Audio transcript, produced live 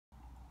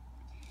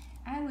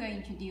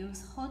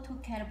introduce how to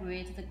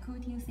calibrate the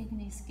coating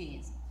thickness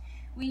gauge.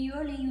 We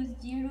usually use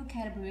zero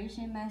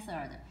calibration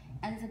method,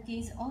 and the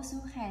gauge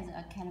also has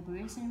a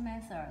calibration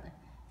method,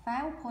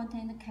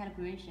 5-point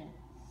calibration.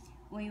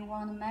 When you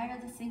want to measure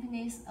the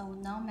thickness of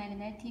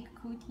non-magnetic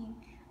coating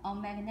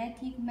on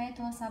magnetic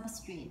metal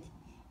substrate,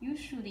 you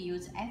should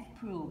use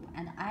F-probe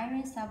and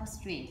iron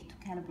substrate to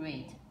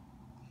calibrate.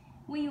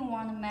 When you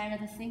want to measure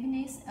the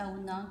thickness of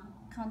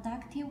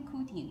non-conductive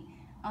coating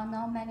on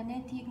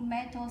non-magnetic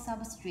metal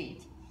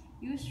substrate,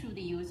 you should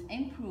use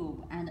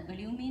N-probe and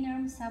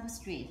aluminum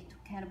substrate to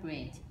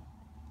calibrate.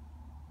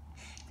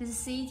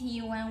 This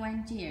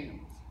CT110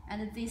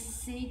 and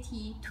this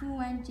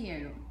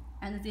CT210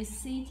 and this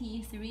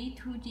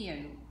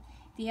CT320,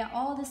 they are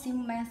all the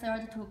same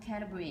method to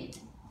calibrate.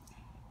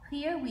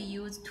 Here we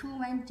use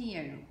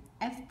 210,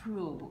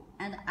 F-probe,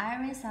 and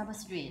iron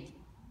substrate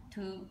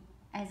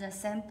as a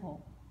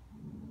sample.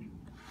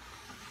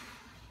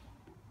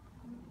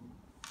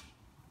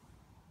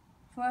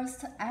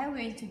 First, I will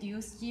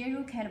introduce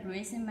zero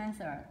calibration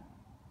method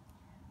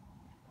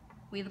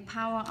with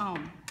power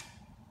on.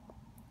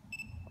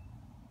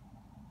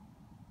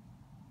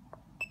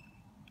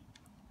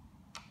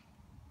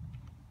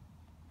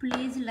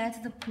 Please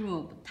let the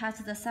probe touch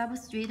the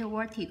substrate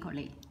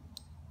vertically,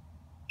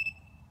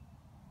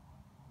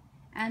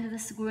 and the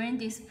screen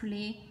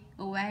display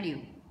a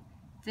value.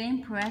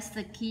 Then press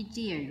the key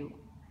 0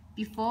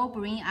 before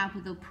bringing up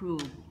the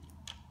probe,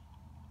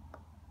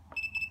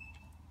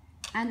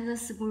 and the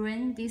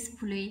screen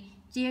display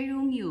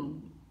 0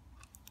 mu.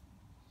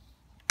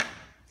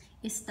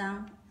 It's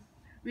done.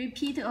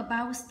 Repeat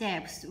above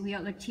steps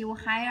will achieve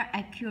higher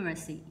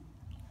accuracy.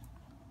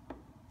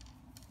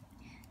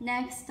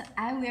 Next,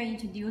 I will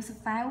introduce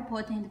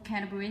 5-point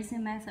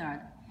calibration method,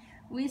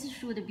 which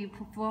should be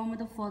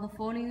performed for the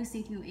following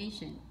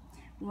situation.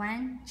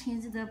 1.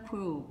 Change the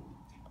probe.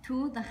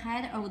 2. The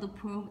head of the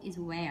probe is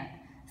wear.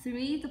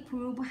 3. The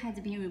probe has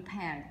been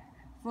repaired.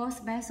 4.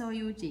 Special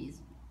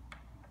uses.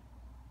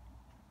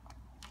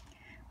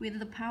 With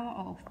the power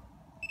off.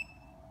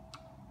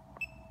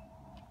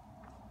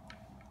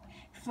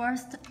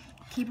 First,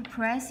 keep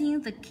pressing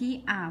the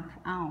key up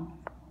on.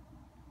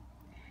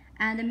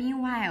 And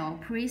meanwhile,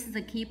 press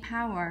the key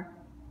power.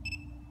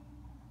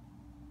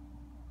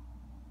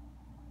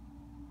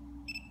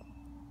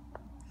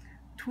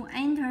 To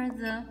enter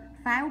the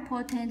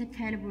 5-point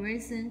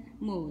calibration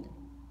mode,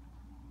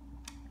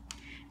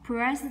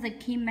 press the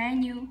key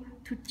menu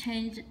to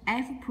change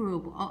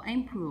F-probe or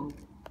N-probe.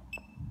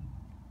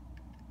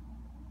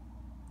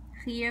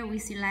 Here we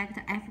select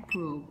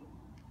F-probe.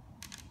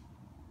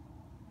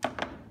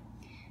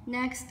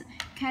 Next,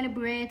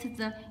 calibrate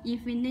the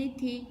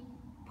infinity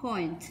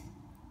point.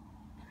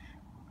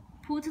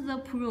 Put the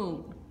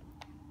probe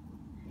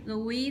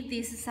with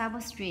this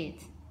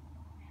substrate,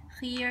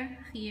 here,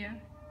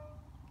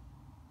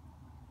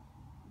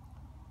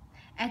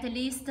 at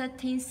least 10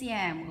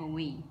 cm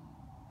away,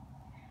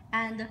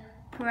 and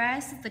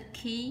press the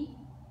key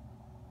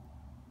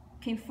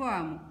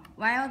confirm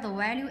while the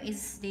value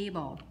is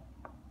stable.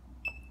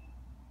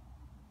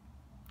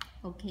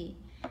 Okay,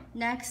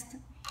 next,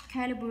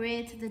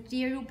 calibrate the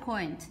 0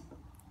 point.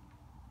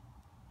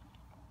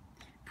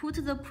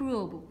 Put the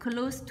probe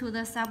close to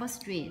the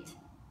substrate,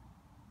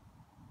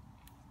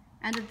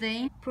 and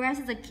then press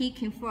the key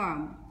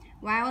confirm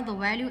while the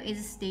value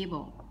is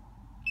stable.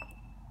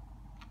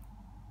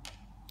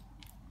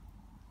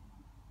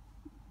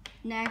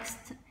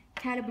 Next,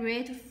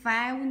 calibrate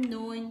 5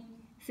 known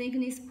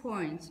thickness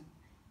points,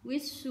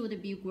 which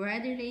should be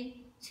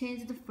gradually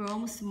changed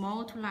from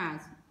small to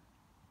large.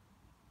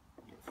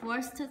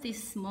 First,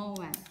 this small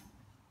one.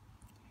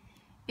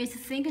 Its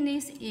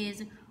thickness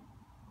is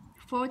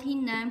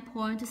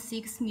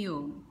 49.6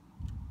 mu.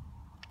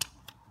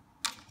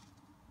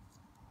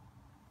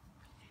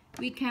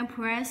 We can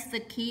press the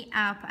key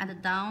up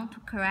and down to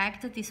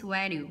correct this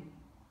value.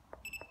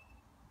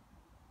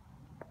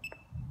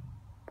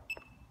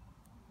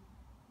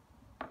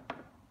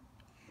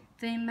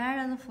 Then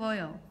measure the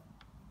foil.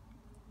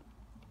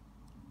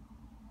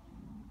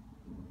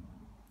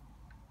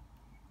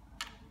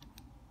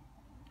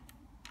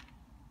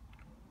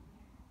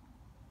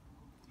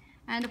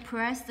 And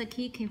press the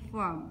key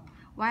confirm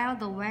while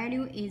the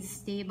value is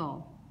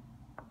stable.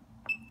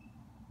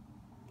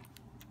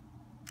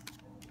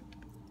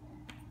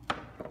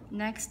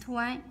 Next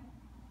one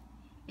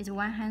is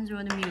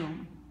 100 mu.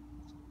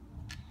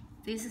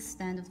 This is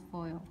standard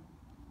foil.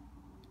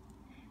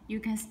 You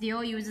can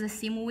still use the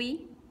same way.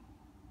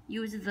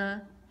 Use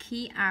the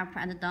key up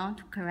and down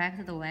to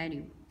correct the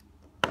value.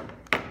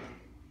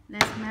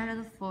 Let's measure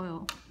the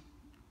foil.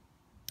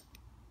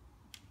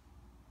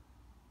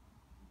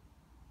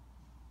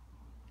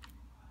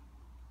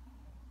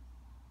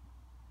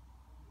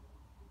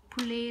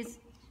 Please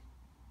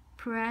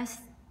press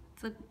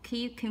the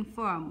key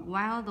confirm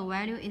while the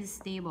value is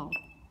stable.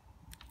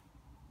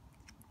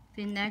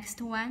 The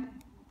next one.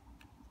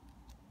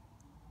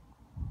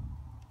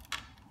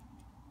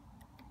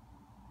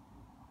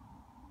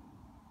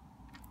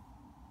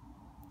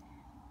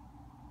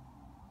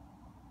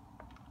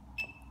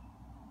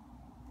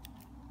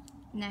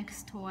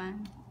 Next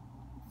one.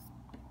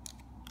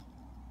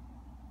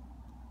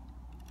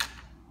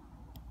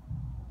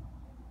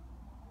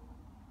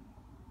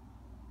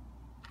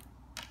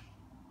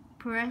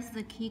 Press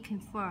the key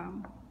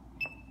confirm.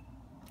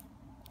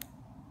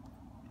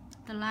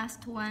 The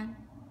last one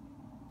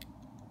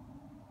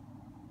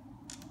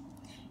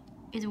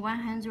is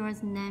 100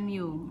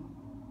 nanometer.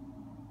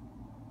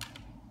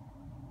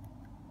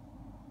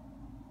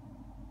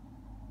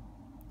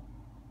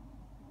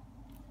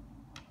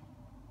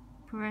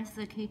 Press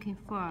the key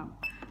confirm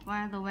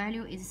while the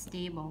value is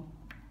stable.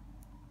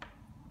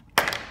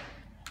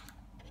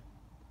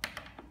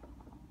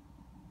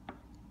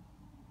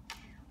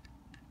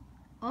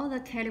 All the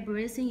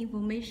calibration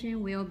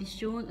information will be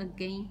shown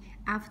again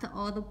after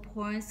all the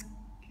points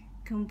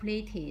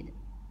completed.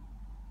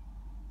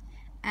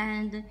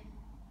 And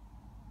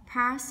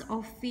pass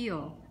or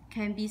fail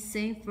can be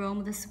seen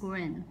from the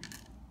screen.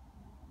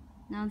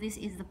 Now this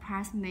is the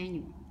pass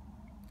menu.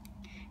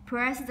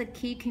 Press the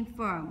key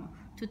confirm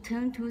to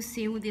turn to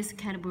save this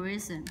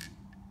calibration.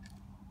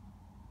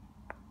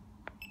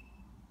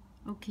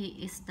 Okay,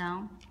 it's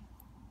done.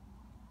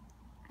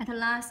 At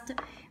last,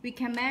 we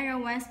can measure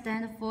one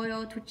stand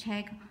foil to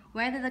check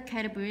whether the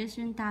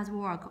calibration does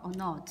work or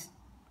not.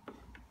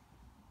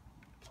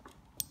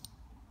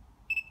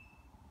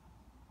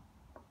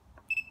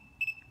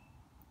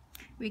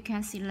 We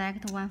can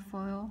select one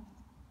foil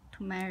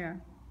to measure.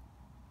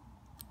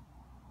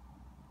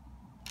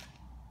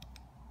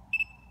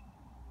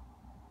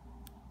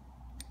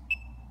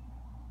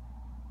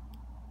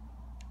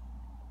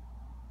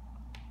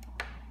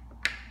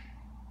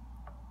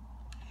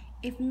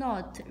 If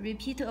not,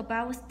 repeat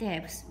above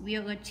steps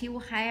will achieve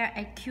higher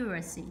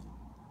accuracy.